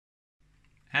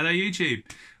Hello YouTube,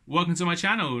 welcome to my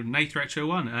channel, Nath Retro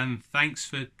 1, and thanks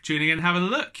for tuning in and having a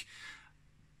look.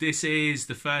 This is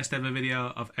the first ever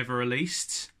video I've ever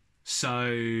released,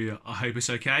 so I hope it's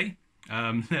okay.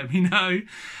 Let me know.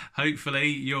 Hopefully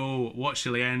you'll watch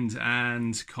till the end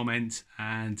and comment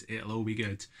and it'll all be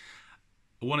good.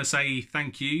 I want to say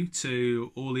thank you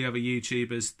to all the other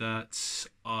YouTubers that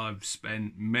I've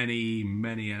spent many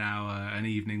an hour an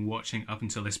evening watching up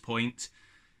until this point.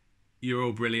 You're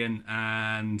all brilliant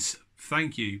and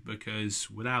thank you, because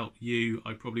without you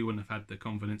I probably wouldn't have had the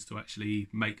confidence to actually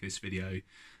make this video.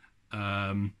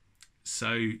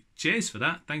 So cheers for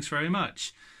that, thanks very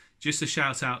much. Just a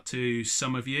shout out to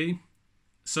some of you.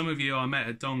 Some of you I met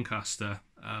at Doncaster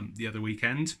the other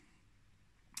weekend.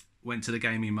 Went to the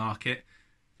gaming market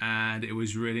and it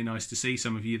was really nice to see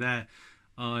some of you there.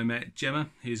 I met Gemma,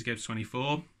 who's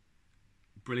Gebs24.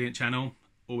 Brilliant channel.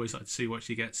 Always like to see what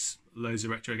she gets. Loads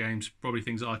of retro games, probably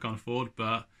things that I can't afford,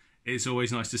 but it's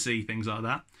always nice to see things like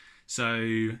that.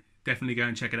 So definitely go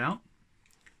and check it out.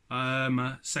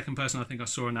 Second person I think I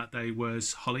saw on that day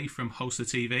was Holly from Holster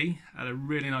TV. Had a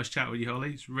really nice chat with you,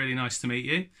 Holly. It's really nice to meet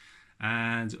you,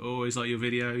 and always like your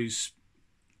videos.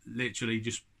 Literally,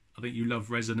 just I think you love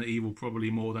Resident Evil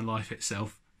probably more than life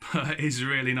itself. But it's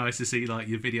really nice to see like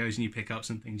your videos and your pickups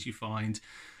and things you find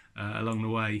along the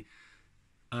way.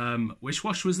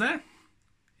 Wishwash was there.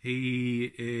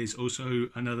 He is also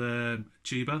another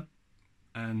tuber,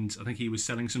 and I think he was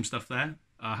selling some stuff there.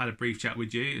 I had a brief chat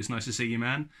with you. It's nice to see you,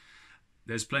 man.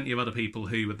 There's plenty of other people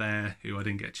who were there who I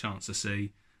didn't get a chance to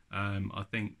see. I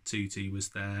think Tutti was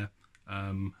there.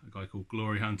 A guy called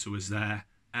Glory Hunter was there.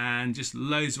 And just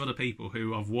loads of other people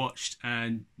who I've watched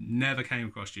and never came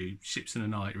across you. Ships in the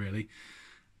night, really.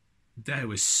 There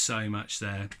was so much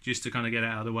there. Just to kind of get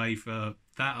out of the way for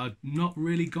that, I'd not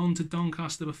really gone to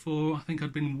Doncaster before. I think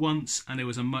I'd been once and it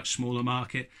was a much smaller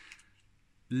market.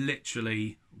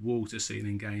 Literally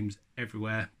wall-to-ceiling games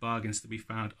everywhere, bargains to be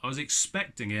found. I was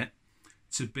expecting it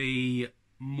to be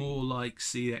more like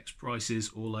CX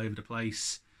prices all over the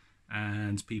place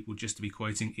and people just to be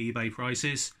quoting eBay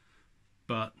prices,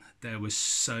 but there were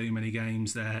so many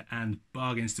games there and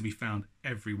bargains to be found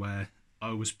everywhere.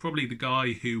 I was probably the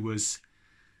guy who was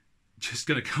just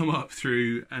going to come up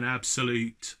through an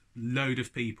absolute load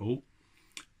of people,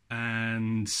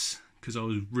 and because I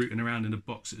was rooting around in a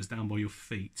box that was down by your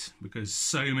feet, because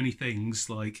so many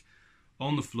things like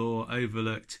on the floor,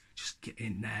 overlooked, just get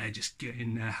in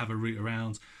there, have a root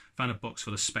around. Found a box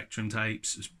full of Spectrum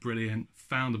tapes, it was brilliant.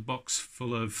 Found a box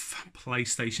full of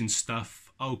PlayStation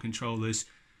stuff, old controllers,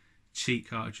 cheat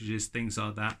cartridges, things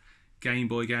like that. Game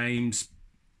Boy games,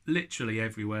 literally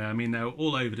everywhere. I mean, they're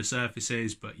all over the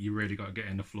surfaces, but you really got to get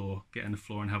in the floor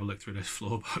and have a look through those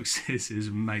floor boxes. It's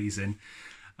amazing.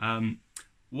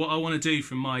 What I want to do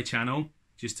from my channel,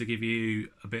 just to give you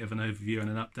a bit of an overview and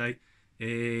an update,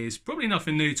 is probably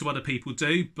nothing new to other people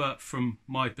do, but from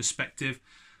my perspective,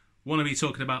 want to be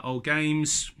talking about old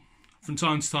games. From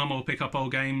time to time I'll pick up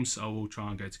old games. I will try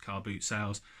and go to car boot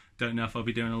sales. Don't know if I'll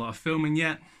be doing a lot of filming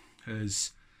yet,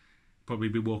 because probably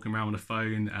be walking around with a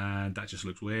phone and that just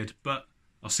looks weird, but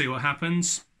I'll see what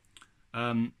happens.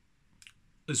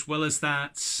 As well as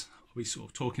that, I'll be sort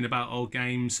of talking about old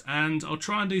games, and I'll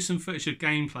try and do some footage of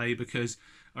gameplay, because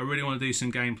I really want to do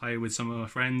some gameplay with some of my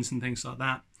friends and things like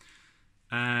that.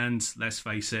 And let's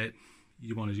face it,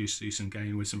 you want to just do some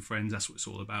gaming with some friends, that's what it's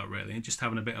all about really, and just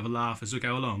having a bit of a laugh as we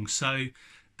go along. So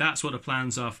that's what the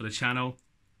plans are for the channel.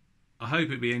 I hope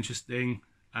it'll be interesting,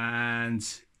 and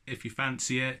if you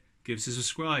fancy it, give us a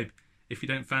subscribe. If you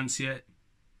don't fancy it,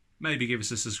 maybe give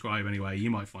us a subscribe anyway.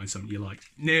 You might find something you like.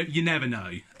 You never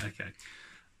know. Okay.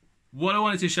 What I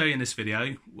wanted to show you in this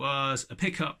video was a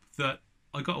pickup that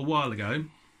I got a while ago,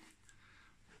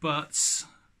 but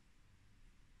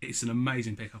it's an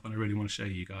amazing pickup and I really want to show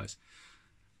you guys.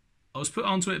 I was put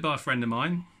onto it by a friend of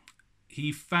mine.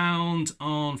 He found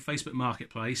on Facebook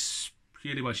Marketplace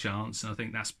purely by chance, and I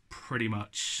think that's pretty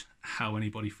much how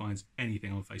anybody finds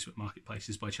anything on Facebook Marketplace,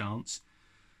 is by chance.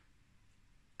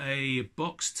 A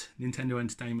boxed Nintendo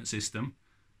Entertainment System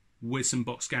with some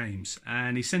boxed games,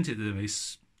 and he sent it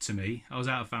to me. I was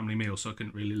out of family meal, so I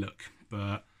couldn't really look,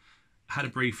 but I had a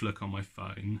brief look on my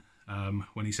phone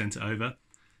when he sent it over,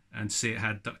 and to see it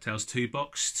had DuckTales 2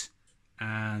 boxed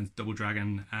and Double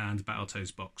Dragon and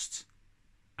Battletoads boxed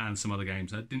and some other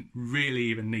games. I didn't really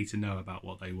even need to know about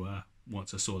what they were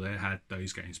once I saw they had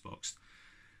those games boxed.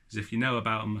 Because if you know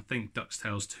about them, I think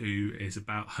DuckTales 2 is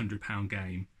about £100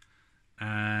 game,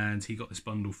 and he got this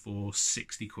bundle for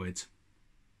 60 quid,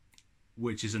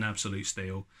 which is an absolute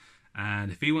steal.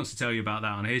 And if he wants to tell you about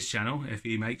that on his channel, if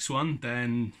he makes one,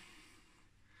 then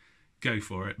go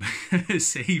for it.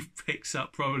 Because he picks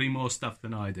up probably more stuff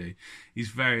than I do. He's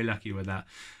very lucky with that.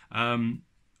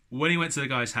 When he went to the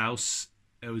guy's house,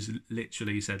 it was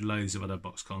literally, he said, loads of other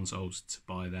box consoles to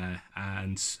buy there,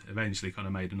 and eventually kind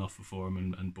of made an offer for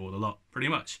him and bought a lot, pretty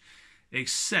much.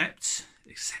 Except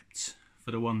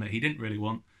for the one that he didn't really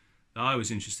want, that I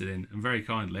was interested in, and very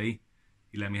kindly,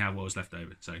 he let me have what was left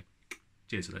over. So,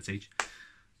 cheers for that, Teach.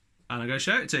 And I'm going to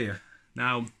show it to you.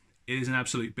 Now, it is an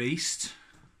absolute beast.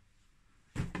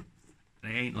 They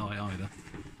ain't light either.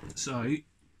 So,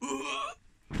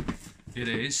 it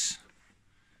is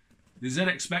the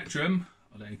ZX Spectrum.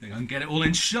 I don't think I can get it all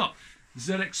in shot.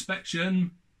 ZX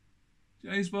Spectrum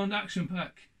James Bond Action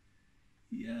Pack.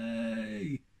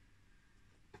 Yay!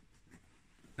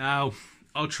 Now,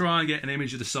 I'll try and get an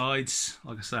image of the sides.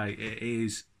 Like I say, it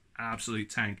is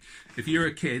absolute tank. If you're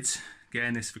a kid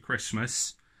getting this for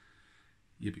Christmas,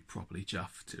 you'd be properly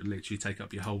chuffed. It'll literally take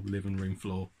up your whole living room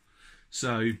floor.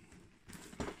 So,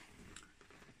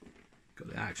 got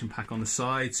the action pack on the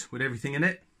sides with everything in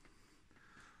it.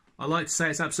 I like to say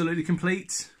it's absolutely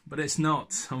complete, but it's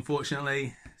not.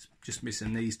 Unfortunately, it's just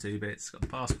missing these two bits. It's got the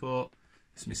passport,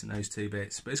 it's missing those two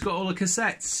bits. But it's got all the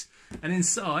cassettes. And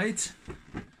inside,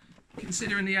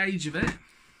 considering the age of it,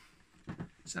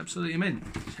 it's absolutely mint.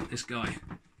 Check this guy.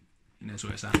 He knows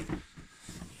where it's at.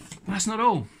 But that's not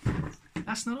all.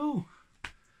 That's not all.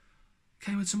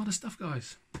 Came with some other stuff,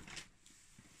 guys.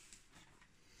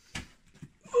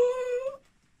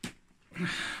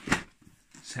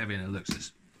 It's heavier than it looks.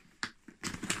 This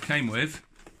came with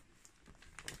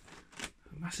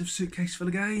a massive suitcase full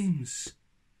of games.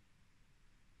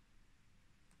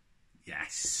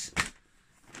 Yes.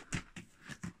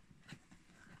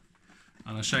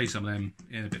 And I'll show you some of them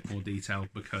in a bit more detail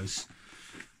because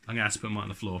I'm going to have to put them on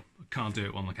the floor. I can't do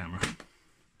it on the camera.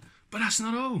 But that's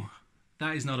not all.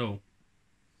 That is not all.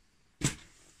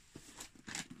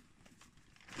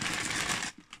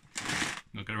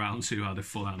 Not going around too hard, they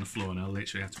fall out on the floor and I'll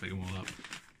literally have to pick them all up.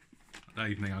 I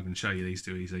don't even think I can show you these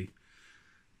too easy.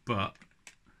 But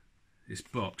this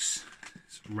box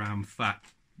is ram-packed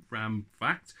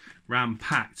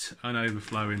and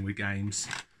overflowing with games.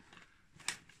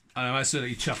 And I'm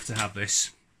absolutely chuffed to have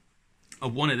this. I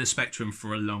wanted a Spectrum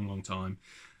for a long, long time.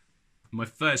 My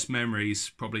first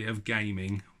memories probably of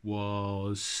gaming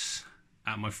was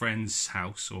at my friend's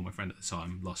house, or my friend at the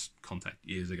time, lost contact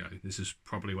years ago. This is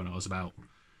probably when I was about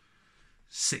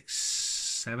 6,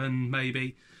 7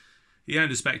 maybe. He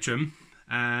owned a Spectrum,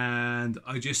 and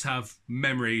I just have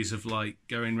memories of like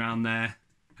going around there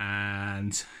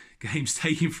and games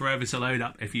taking forever to load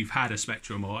up if you've had a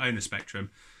Spectrum or own a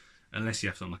Spectrum, unless you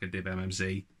have something like a DIB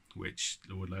MMZ, which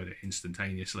would load it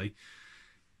instantaneously.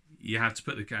 You have to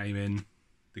put the game in,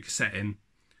 the cassette in,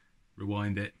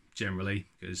 rewind it generally,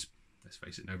 because let's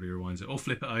face it, nobody rewinds it, or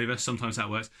flip it over, sometimes that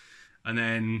works, and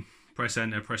then press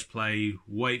enter, press play,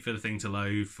 wait for the thing to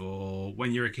load for,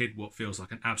 when you're a kid, what feels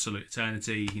like an absolute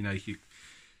eternity. You know, you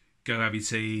go have your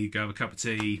tea, go have a cup of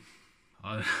tea,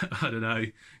 I don't know,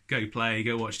 go play,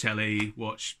 go watch telly,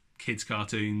 watch kids'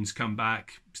 cartoons, come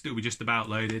back, still be just about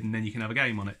loaded, and then you can have a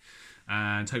game on it.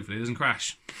 And hopefully it doesn't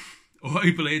crash. Or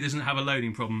hopefully it doesn't have a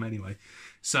loading problem anyway.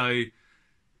 So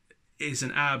it's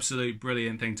an absolute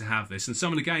brilliant thing to have this. And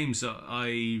some of the games that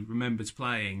I remembered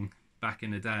playing back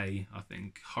in the day, I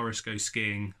think Horace Goes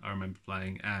Skiing I remember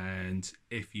playing, and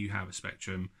if you have a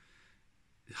Spectrum,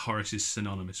 Horace is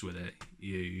synonymous with it.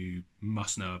 You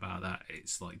must know about that.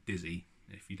 It's like Dizzy.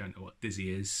 If you don't know what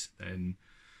Dizzy is, then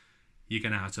you're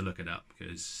going to have to look it up,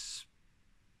 because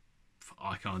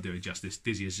I can't do it justice.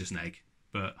 Dizzy is just an egg.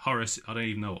 But Horace, I don't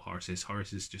even know what Horace is.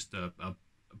 Horace is just a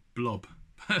blob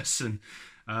person.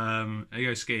 He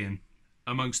goes skiing,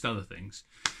 amongst other things.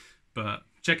 But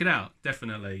check it out,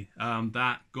 definitely.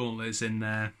 That Gauntlet's in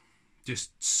there.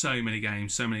 Just so many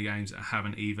games that I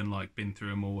haven't even like been through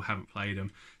them all, haven't played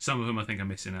them. Some of them I think I'm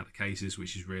missing out the cases,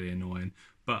 which is really annoying.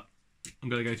 But I'm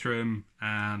going to go through them,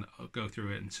 and I'll go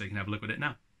through it and so you can have a look at it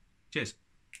now. Cheers.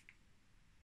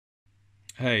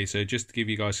 Hey, so just to give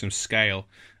you guys some scale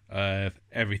of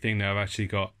everything that I've actually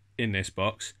got in this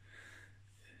box.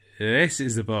 This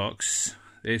is the box.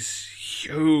 This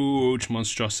huge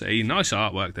monstrosity. Nice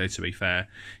artwork though, to be fair.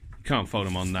 You can't fault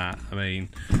them on that. I mean,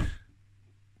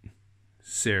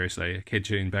 seriously, a kid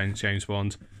shooting James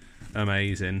Bond.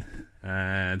 Amazing.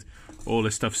 And all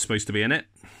this stuff's supposed to be in it.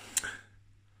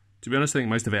 To be honest, I think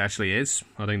most of it actually is.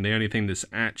 I think the only thing that's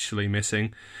actually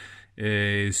missing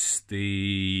is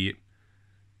the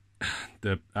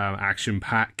action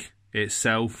pack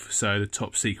itself. So the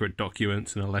top secret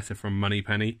documents and a letter from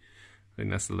Moneypenny. I think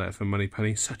that's the letter from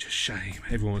Moneypenny. Such a shame.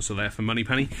 Everyone wants a letter from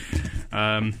Moneypenny.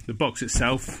 The box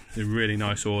itself is in really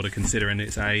nice order considering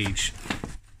its age.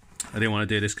 I didn't want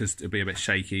to do this because it'd be a bit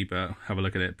shaky, but have a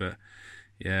look at it. But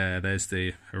yeah, there's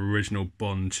the original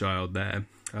Bond child there.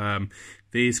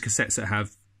 These cassettes that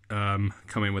have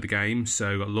come in with the game. So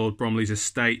we've got Lord Bromley's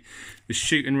estate, the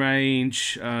shooting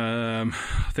range. I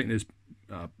think there's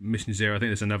Mission Zero. I think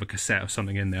there's another cassette or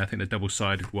something in there. I think they're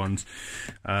double-sided ones.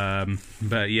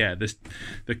 But yeah,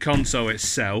 the console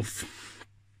itself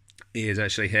is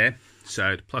actually here.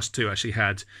 So the Plus 2 actually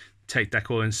had tape deck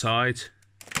all inside.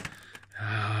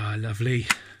 Ah, lovely,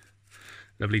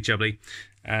 lovely jubbly.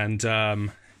 And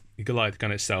you can light the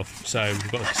gun itself. So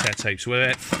we've got the cassette tapes with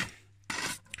it.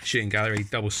 Shooting gallery,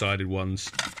 double-sided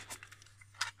ones.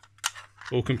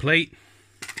 All complete.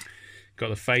 Got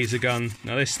the phaser gun.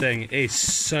 Now this thing is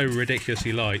so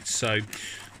ridiculously light, so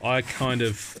I kind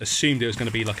of assumed it was going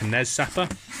to be like a NES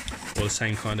Zapper, or the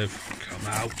same kind of,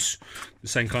 the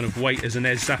same kind of weight as a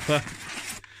NES Zapper.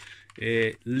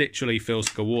 It literally feels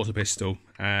like a water pistol,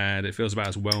 and it feels about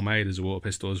as well made as a water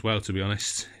pistol as well, to be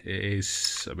honest. It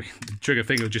is, I mean, the trigger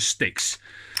finger just sticks.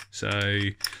 So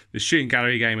the shooting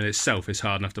gallery game in itself is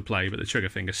hard enough to play, but the trigger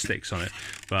finger sticks on it.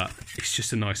 But it's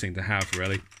just a nice thing to have,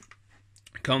 really.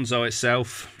 Console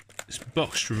itself, it's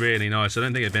boxed really nice. I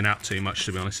don't think it's been out too much,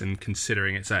 to be honest, in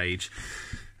considering its age.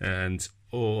 And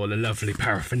all the lovely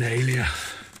paraphernalia.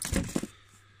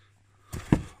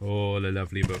 All the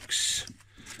lovely books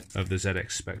of the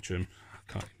ZX Spectrum.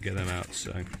 I can't get them out,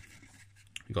 so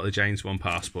we've got the James Bond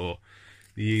passport,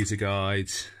 the user guide,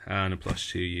 and a Plus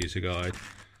 2 user guide.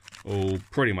 All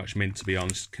pretty much mint, to be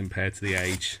honest, compared to the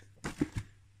age.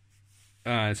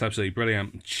 It's absolutely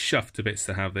brilliant. Chuffed to bits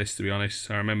to have this, to be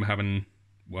honest. I remember having,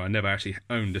 well, I never actually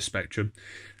owned a Spectrum.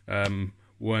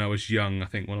 When I was young, I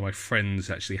think one of my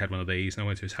friends actually had one of these, and I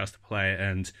went to his house to play it,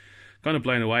 and kind of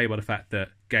blown away by the fact that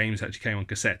games actually came on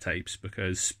cassette tapes,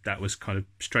 because that was kind of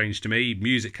strange to me.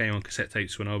 Music came on cassette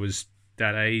tapes when I was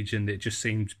that age, and it just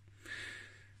seemed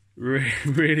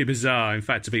really bizarre. In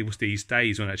fact, to people these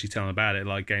days, when I actually tell them about it,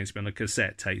 like games being on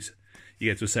cassette tapes,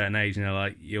 you get to a certain age and they're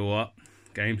like, you what?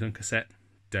 Games on cassette?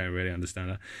 Don't really understand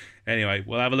that. Anyway,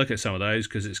 we'll have a look at some of those,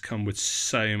 because it's come with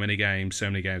so many games I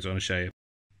want to show you.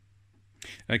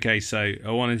 Okay, so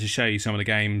I wanted to show you some of the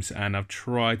games, and I've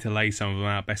tried to lay some of them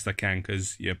out best I can,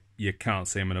 because you can't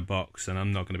see them in a box, and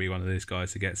I'm not going to be one of those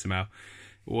guys that gets them out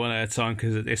one at a time,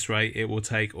 because at this rate it will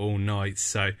take all night.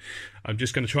 So I'm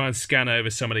just going to try and scan over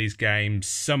some of these games.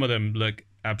 Some of them look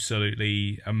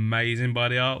absolutely amazing by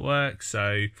the artwork.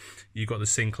 So you've got the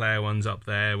Sinclair ones up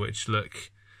there, which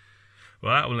look,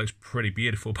 well, that one looks pretty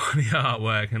beautiful by the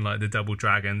artwork, and like the Double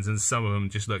Dragons, and some of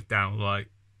them just look down like,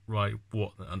 right,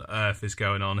 what on earth is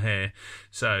going on here?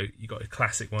 So you got the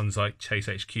classic ones like Chase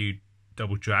HQ,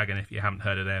 Double Dragon. If you haven't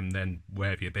heard of them, then where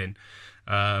have you been?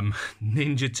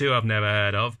 Ninja 2 I've never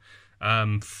heard of.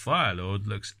 Firelord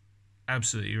looks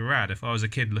absolutely rad. If I was a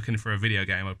kid looking for a video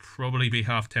game, I'd probably be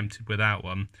half tempted with that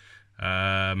one.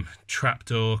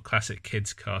 Trapdoor, classic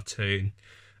kids cartoon.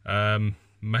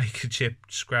 Make a Chip,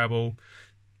 Scrabble.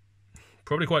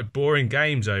 Probably quite boring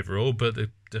games overall, but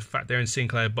the fact they're in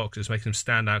Sinclair boxes makes them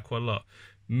stand out quite a lot.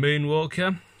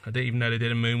 Moonwalker. I didn't even know they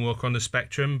did a Moonwalker on the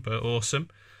Spectrum, but awesome.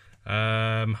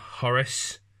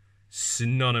 Horace,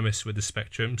 synonymous with the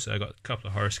Spectrum, so I got a couple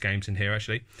of Horace games in here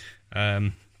actually.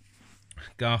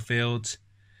 Garfield,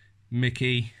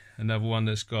 Mickey, another one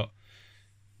that's got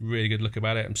really good look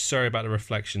about it. I'm sorry about the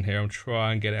reflection here. I'm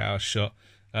trying to get it out of shot.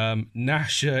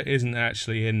 Nasher isn't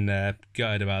actually in there.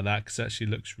 Gutted about that, because it actually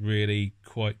looks really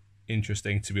quite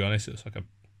interesting, to be honest. It looks like a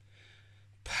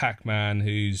Pac-Man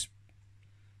who's,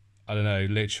 I don't know,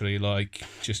 literally like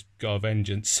just got a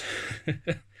vengeance.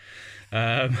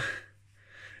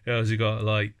 You got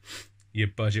like your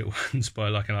budget ones by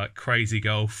like Crazy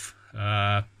Golf.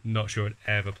 Not sure I'd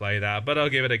ever play that, but I'll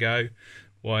give it a go.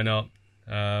 Why not?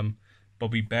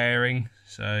 Bobby Bearing,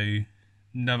 so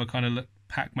another kind of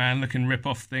Pac-Man looking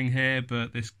rip-off thing here,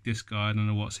 but this guy, I don't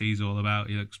know what he's all about.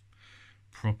 He looks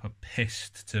proper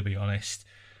pissed, to be honest.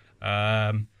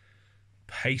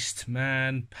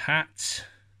 Pasteman Pat.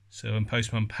 So when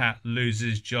Postman Pat loses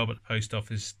his job at the post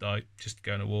office, like just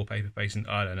going to wallpaper pasting,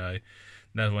 I don't know.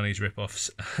 Another one of these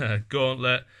rip-offs.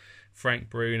 Gauntlet, Frank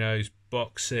Bruno's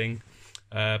boxing.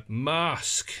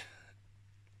 Mask.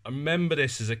 I remember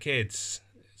this as a kid. It's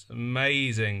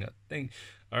amazing.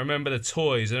 I remember the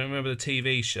toys. I don't remember the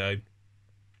TV show,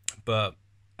 but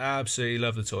I absolutely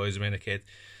love the toys when I was a kid.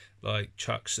 Like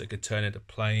trucks that could turn into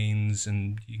planes,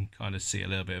 and you can kind of see a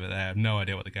little bit of it there. I have no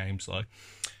idea what the game's like,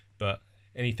 but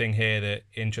anything here that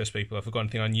interests people. If I've got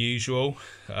anything unusual,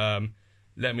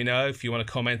 let me know. If you want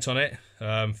to comment on it,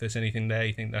 if there's anything there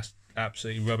you think that's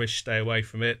absolutely rubbish, stay away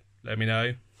from it. Let me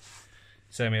know.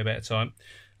 Save me a bit of time.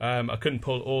 I couldn't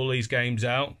pull all these games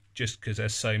out just because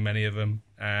there's so many of them,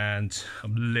 and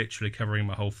I'm literally covering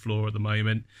my whole floor at the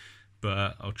moment,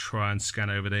 but I'll try and scan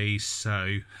over these.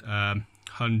 So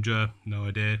Hundra, no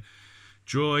idea.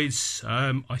 Droids,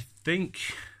 I think,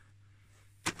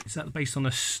 is that based on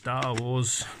the Star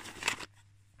Wars?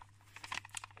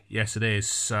 Yes, it is.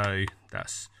 So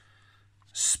that's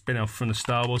a spin-off from the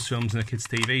Star Wars films and the kids'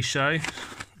 TV show. I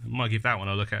might give that one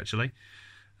a look, actually.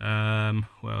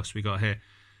 What else we got here?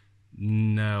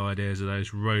 No ideas of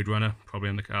those. Roadrunner, probably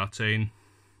in the cartoon.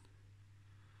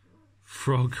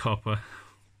 Frog Hopper.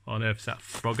 What on earth is that?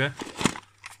 Frogger?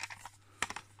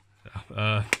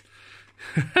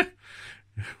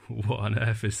 What on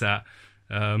earth is that?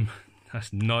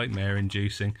 That's nightmare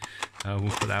inducing. We'll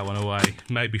put that one away.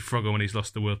 Maybe Frogger when he's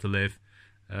lost the will to live.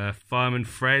 Fireman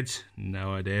Fred,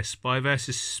 no idea. Spy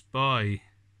vs Spy,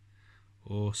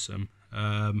 awesome.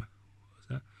 What was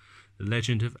that? The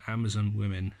Legend of Amazon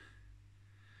Women.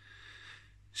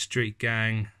 Street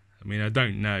Gang. I mean, I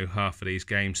don't know half of these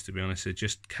games, to be honest. It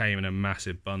just came in a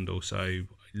massive bundle, so I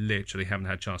literally haven't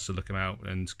had a chance to look them out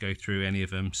and go through any of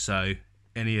them. So,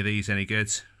 any of these any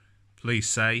good? Please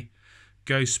say.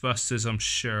 Ghostbusters, I'm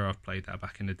sure I've played that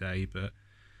back in the day, but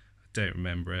I don't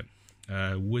remember it.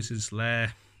 Wizard's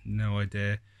Lair, no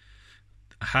idea.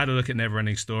 I had a look at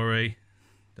Neverending Story.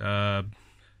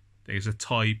 There's a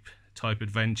type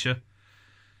adventure,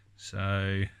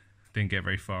 so didn't get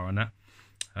very far on that.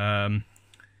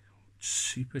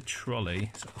 Super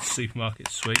Trolley, supermarket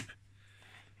sweep.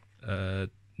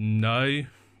 No.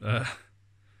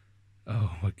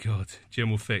 Oh my god,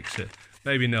 Jim will fix it.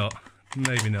 Maybe not.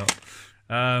 Maybe not.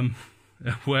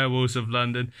 Werewolves of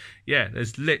London. Yeah,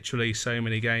 there's literally so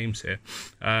many games here.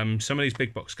 Some of these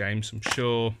big box games, I'm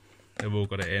sure they've all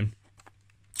got it in.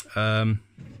 Let's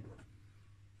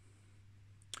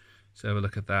have a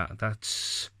look at that.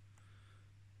 That's...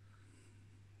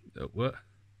 what?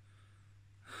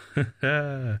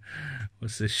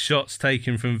 What's this? Shots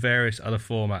taken from various other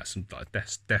formats.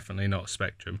 That's definitely not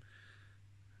Spectrum.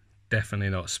 Definitely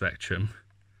not Spectrum.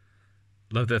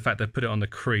 Love the fact they put it on the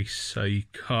crease so you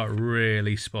can't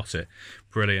really spot it.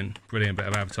 Brilliant, brilliant bit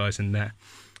of advertising there.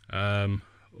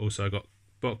 Also, I got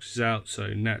boxes out,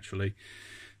 so naturally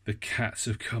the cats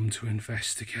have come to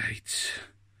investigate.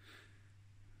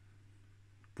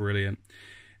 Brilliant.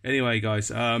 Anyway, guys,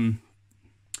 if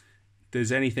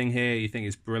there's anything here you think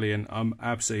is brilliant, I'm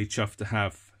absolutely chuffed to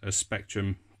have a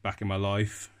Spectrum back in my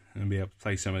life and be able to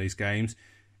play some of these games.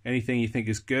 Anything you think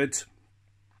is good,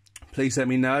 please let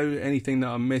me know. Anything that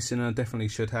I'm missing I definitely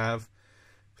should have,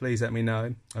 please let me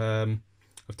know.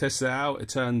 I've tested it out, it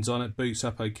turns on, it boots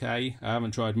up okay. I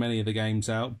haven't tried many of the games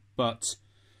out, but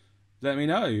let me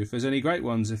know if there's any great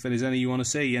ones, if there's any you want to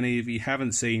see, any of you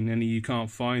haven't seen, any you can't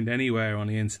find anywhere on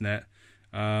the internet.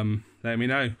 Let me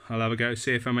know. I'll have a go,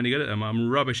 see if I'm any good at them.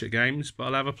 I'm rubbish at games, but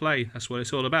I'll have a play. That's what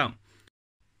it's all about.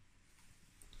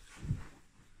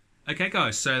 Okay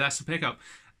guys, so that's the pickup,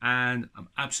 and I'm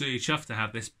absolutely chuffed to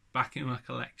have this back in my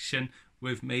collection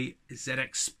with me.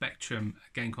 ZX Spectrum,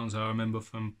 a game console I remember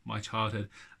from my childhood,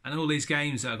 and all these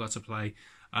games that I got to play.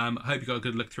 I hope you got a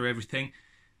good look through everything.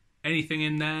 Anything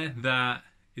in there that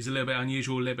is a little bit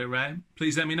unusual, a little bit rare,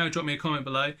 please let me know. Drop me a comment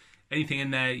below. Anything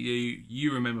in there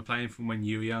you remember playing from when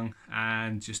you were young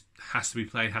and just has to be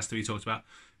played, has to be talked about,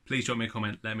 please drop me a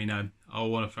comment, let me know. I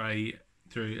want to play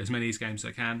through as many of these games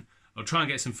as I can. I'll try and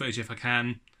get some footage if I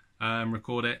can,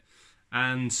 record it,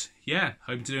 and yeah,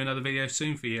 hoping to do another video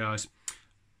soon for you guys.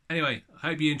 Anyway, I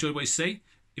hope you enjoyed what you see.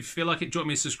 If you feel like it, drop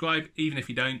me a subscribe. Even if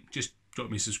you don't, just drop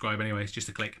me a subscribe anyway. It's just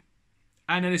a click.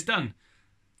 And then it's done.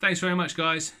 Thanks very much,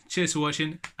 guys. Cheers for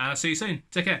watching, and I'll see you soon.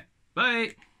 Take care.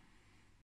 Bye.